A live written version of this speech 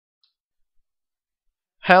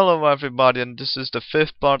Hello everybody, and this is the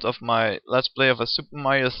fifth part of my Let's Play of a Super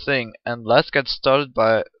Mario thing, and let's get started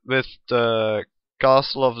with the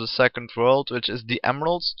Castle of the Second World, which is the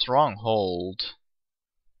Emerald Stronghold.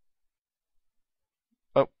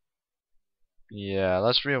 Oh, yeah,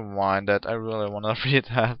 let's rewind that. I really wanna read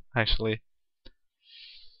that, actually.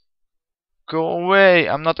 Go away!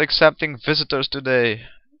 I'm not accepting visitors today.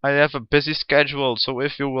 I have a busy schedule, so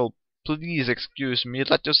if you will please excuse me,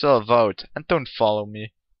 let yourself out, and don't follow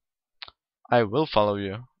me. I will follow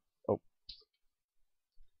you. Oh,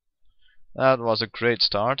 that was a great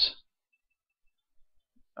start.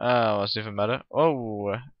 Was even better.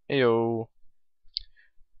 Oh, ayo.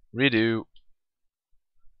 Redo.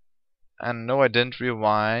 And no, I didn't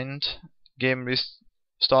rewind. Game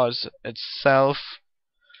restarts itself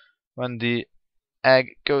when the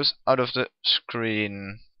egg goes out of the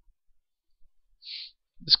screen.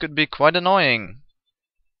 This could be quite annoying.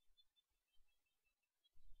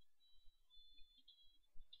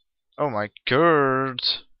 Oh my god.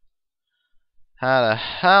 How the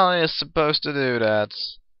hell are you supposed to do that?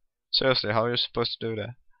 Seriously, how are you supposed to do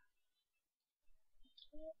that?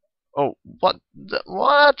 Oh, what?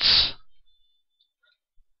 What?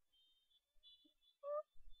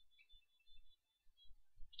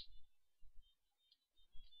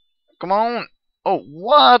 Come on! Oh,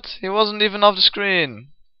 what? He wasn't even off the screen.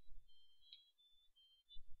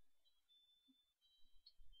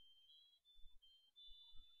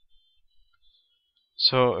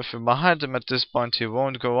 So if you're behind him at this point, he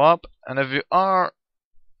won't go up, and if you are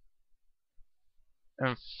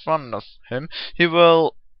in front of him, he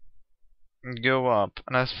will go up.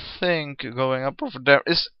 And I think going up over there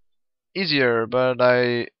is easier, but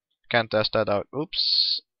I can't test that out.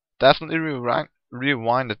 Oops. Definitely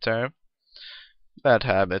rewind it there. Bad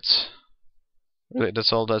habits. Really,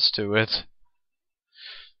 that's all that's to it.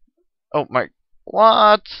 Oh my...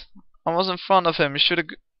 What? I was in front of him. He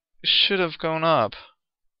should have gone up.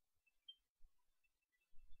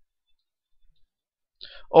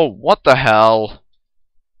 Oh, what the hell?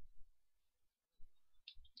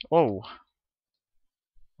 Oh.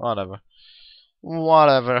 Whatever.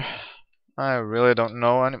 Whatever. I really don't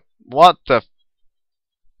know any. What the?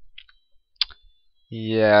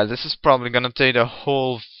 Yeah, this is probably gonna take the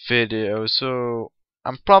whole video, so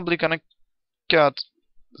I'm probably gonna cut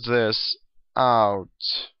this out.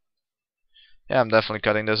 Yeah, I'm definitely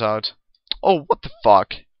cutting this out. Oh, what the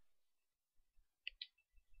fuck?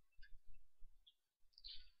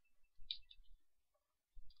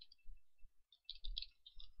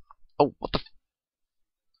 Oh,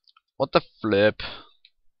 what the flip?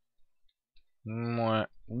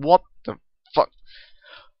 What the fuck?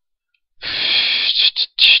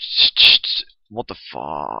 What the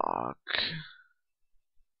fuck?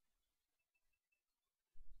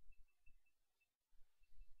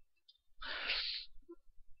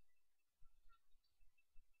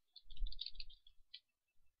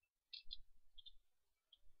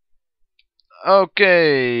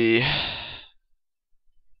 Okay.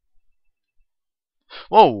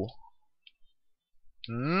 Whoa.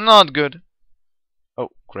 Not good. Oh,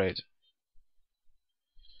 great.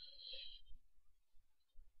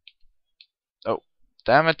 Oh,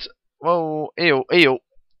 damn it. Whoa, ew, ew.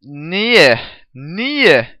 Nee,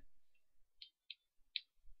 nee.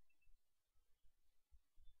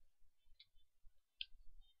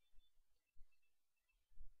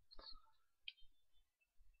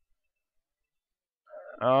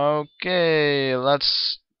 Okay,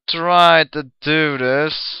 let's try to do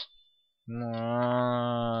this.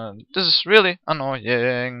 This is really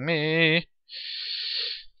annoying me.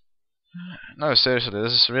 No, seriously,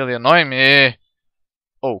 this is really annoying me.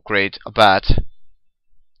 Oh, great, a bat.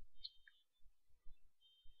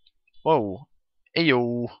 Whoa.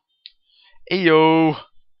 Ayo. Ayo.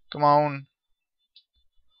 Come on.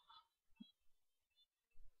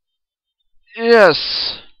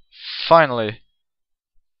 Yes! Finally.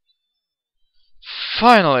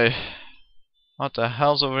 Finally! What the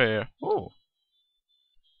hell's over here? Ooh.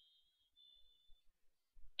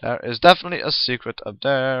 There is definitely a secret up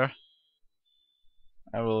there.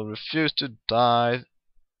 I will refuse to die.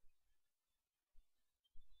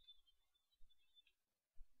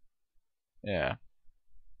 Yeah.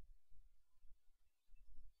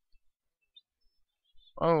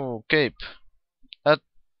 Oh, cape. That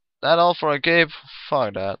all for a cape?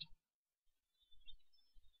 Fuck that.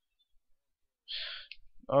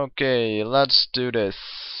 Okay, let's do this.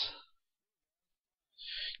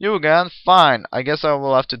 You again? Fine. I guess I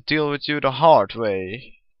will have to deal with you the hard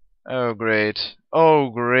way. Oh great. Oh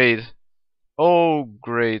great. Oh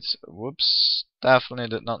great. Whoops. Definitely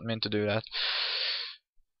did not mean to do that.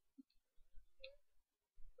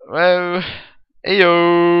 Whoa.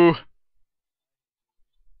 Ayo.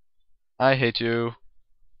 I hate you.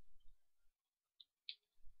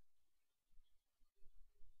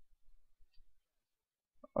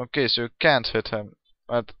 Okay, so you can't hit him.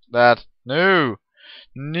 But that. No.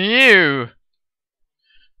 No.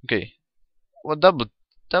 Okay. What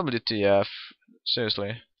WTF?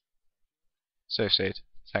 Seriously. Save state.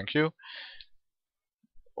 Thank you.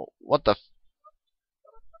 What the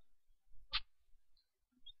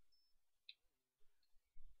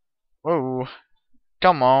Whoa.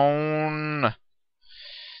 Come on.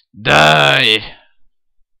 Die.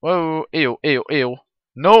 Whoa. Ew, ew, ew.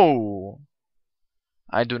 No.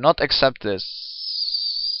 I do not accept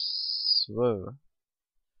this. Whoa.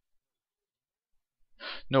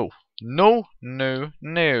 No. No, no,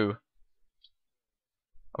 no.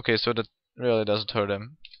 Okay, so that really doesn't hurt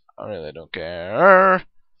him. I really don't care.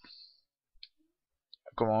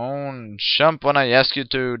 Come on, jump when I ask you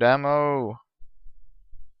to, Demo.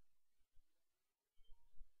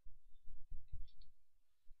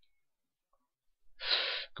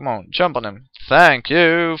 Come on, jump on him. Thank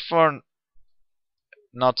you for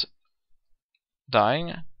not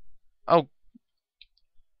dying. Oh,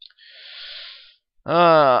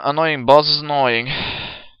 annoying boss is annoying.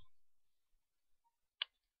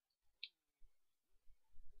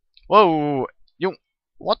 Whoa, you.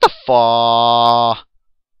 What the fuck?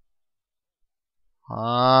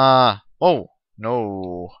 Oh,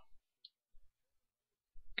 no.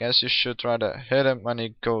 Guess you should try to hit him when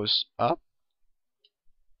he goes up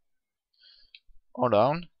or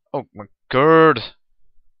down. Oh my god.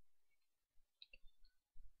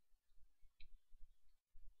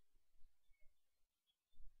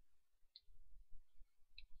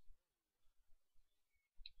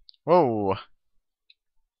 Whoa.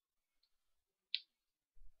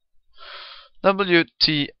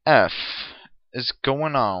 WTF is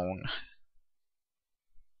going on?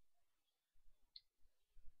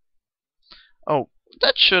 Oh,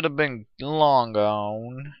 that should have been long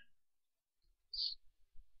gone.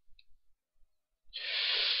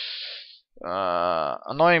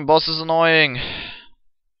 Annoying boss is annoying.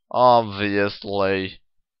 Obviously.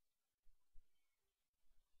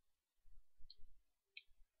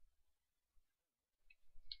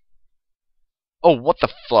 Oh, what the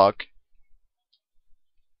fuck?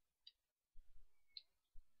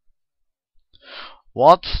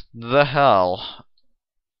 What the hell?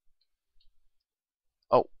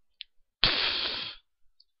 Oh.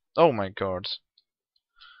 Oh my god.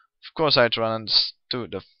 Of course I'd run into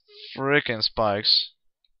the freaking spikes.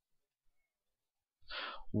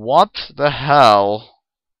 What the hell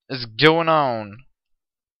is going on?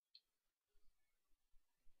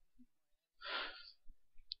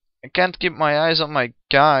 I can't keep my eyes on my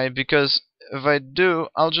guy because if I do,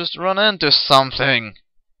 I'll just run into something.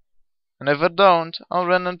 And if I don't, I'll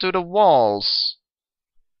run into the walls.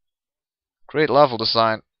 Great level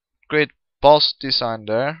design. Great boss design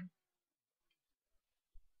there.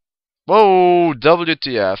 Whoa,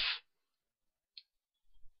 WTF.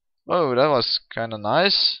 Whoa, that was kinda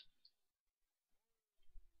nice.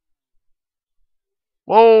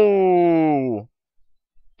 Whoa!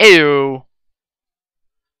 Ew!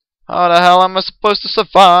 How the hell am I supposed to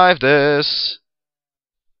survive this?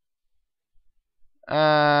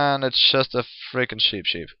 And it's just a freaking sheep.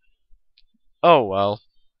 Oh well.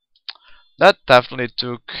 That definitely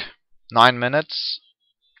took 9 minutes.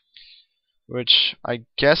 Which I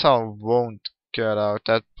guess I won't cut out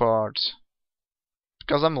that part.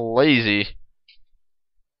 Because I'm lazy.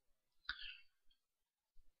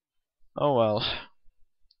 Oh well.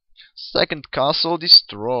 Second castle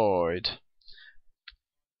destroyed.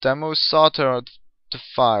 Demo sought out the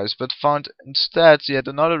fires, but found instead yet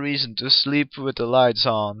another reason to sleep with the lights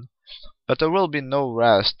on. But there will be no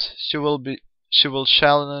rest. She will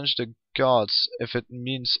challenge the gods if it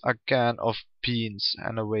means a can of beans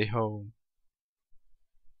and a way home.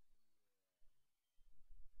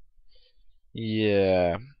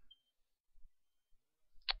 Yeah.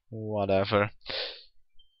 Whatever.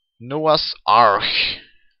 Noah's Ark.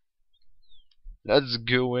 Let's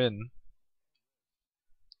go in.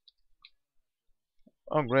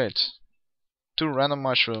 Oh great. 2 random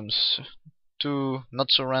mushrooms. 2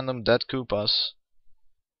 not so random dead Koopas.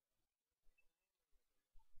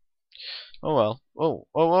 Oh well. Oh,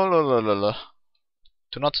 la, la, la, la.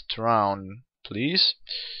 Do not drown, please.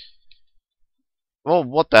 Oh,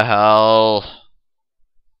 what the hell?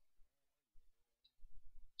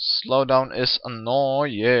 Slowdown is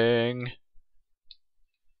annoying.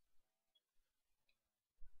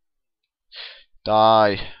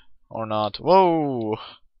 Die. Or not. Whoa!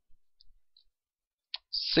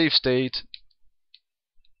 Save state.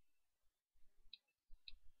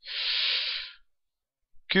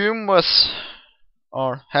 Goombas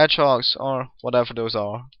or hedgehogs or whatever those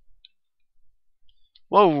are.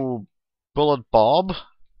 Whoa, Bullet Bob.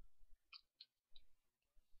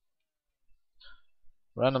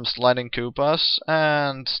 Random sliding Koopas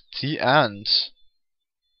and the end.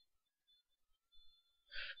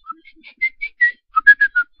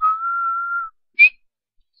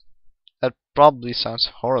 That probably sounds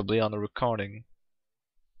horribly on the recording.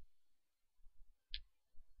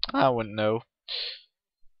 I wouldn't know.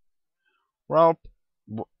 Warp,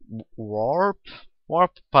 warp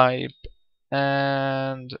pipe,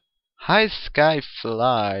 and high sky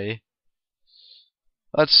fly.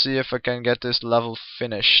 Let's see if I can get this level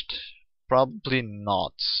finished. Probably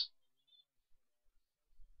not.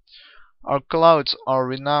 Our clouds are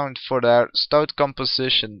renowned for their stout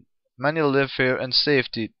composition. Many live here in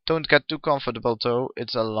safety. Don't get too comfortable though,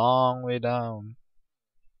 it's a long way down.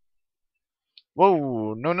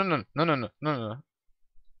 Whoa, no.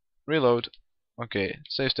 Reload. Okay,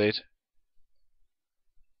 save state.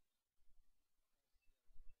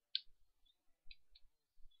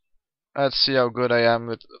 Let's see how good I am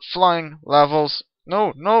with flying levels.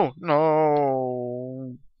 No.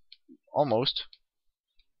 Almost.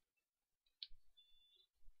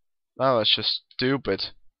 That was just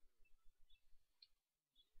stupid.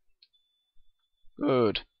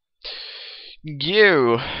 Good.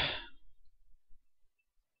 You.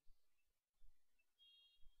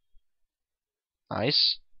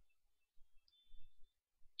 Nice.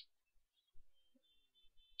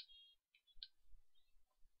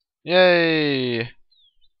 Yay.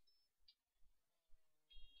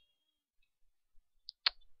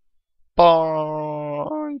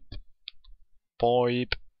 Pipe.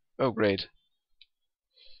 Pipe. Oh great.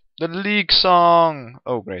 The League song.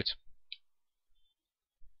 Oh great.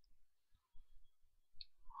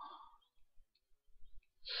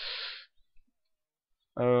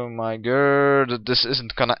 Oh my god, this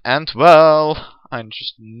isn't gonna end well. I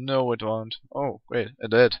just know it won't. Oh great,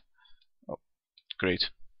 it did. Oh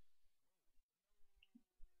great.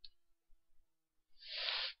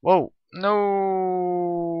 Whoa, no.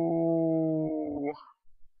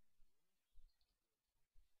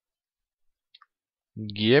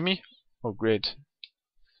 Gimme? Oh great.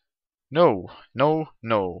 No.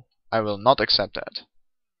 I will not accept that.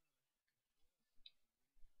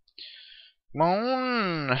 Come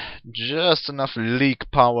on! Just enough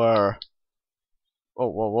leak power. Oh,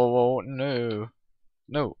 whoa, no.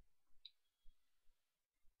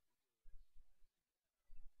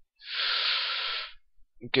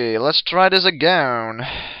 Okay, let's try this again.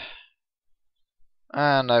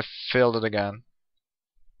 And I failed it again.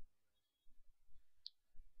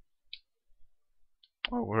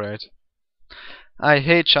 Oh, great. I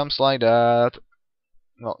hate jumps like that.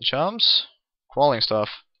 Not jumps? Crawling stuff.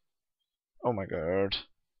 Oh my god.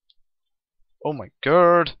 Oh my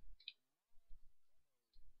god.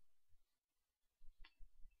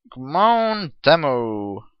 Come on,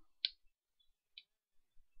 demo.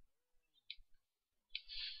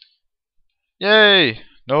 Yay!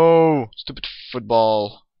 No! Stupid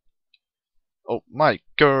football. Oh my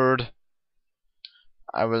god.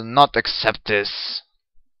 I will not accept this.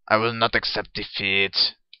 I will not accept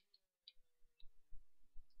defeat.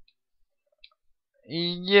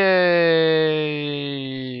 Yay!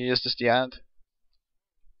 Is this the end?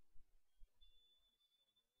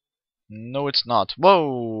 No, it's not.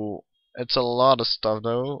 Whoa! It's a lot of stuff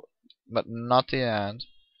though, but not the end.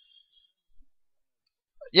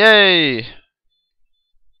 Yay!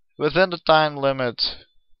 Within the time limit.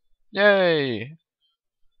 Yay!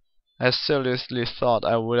 I seriously thought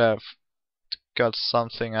I would have got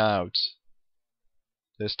something out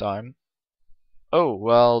this time. Oh,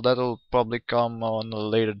 well, that'll probably come on a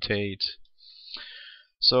later date.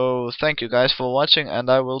 So, thank you guys for watching, and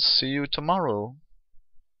I will see you tomorrow.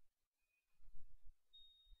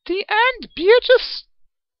 The end, beauties!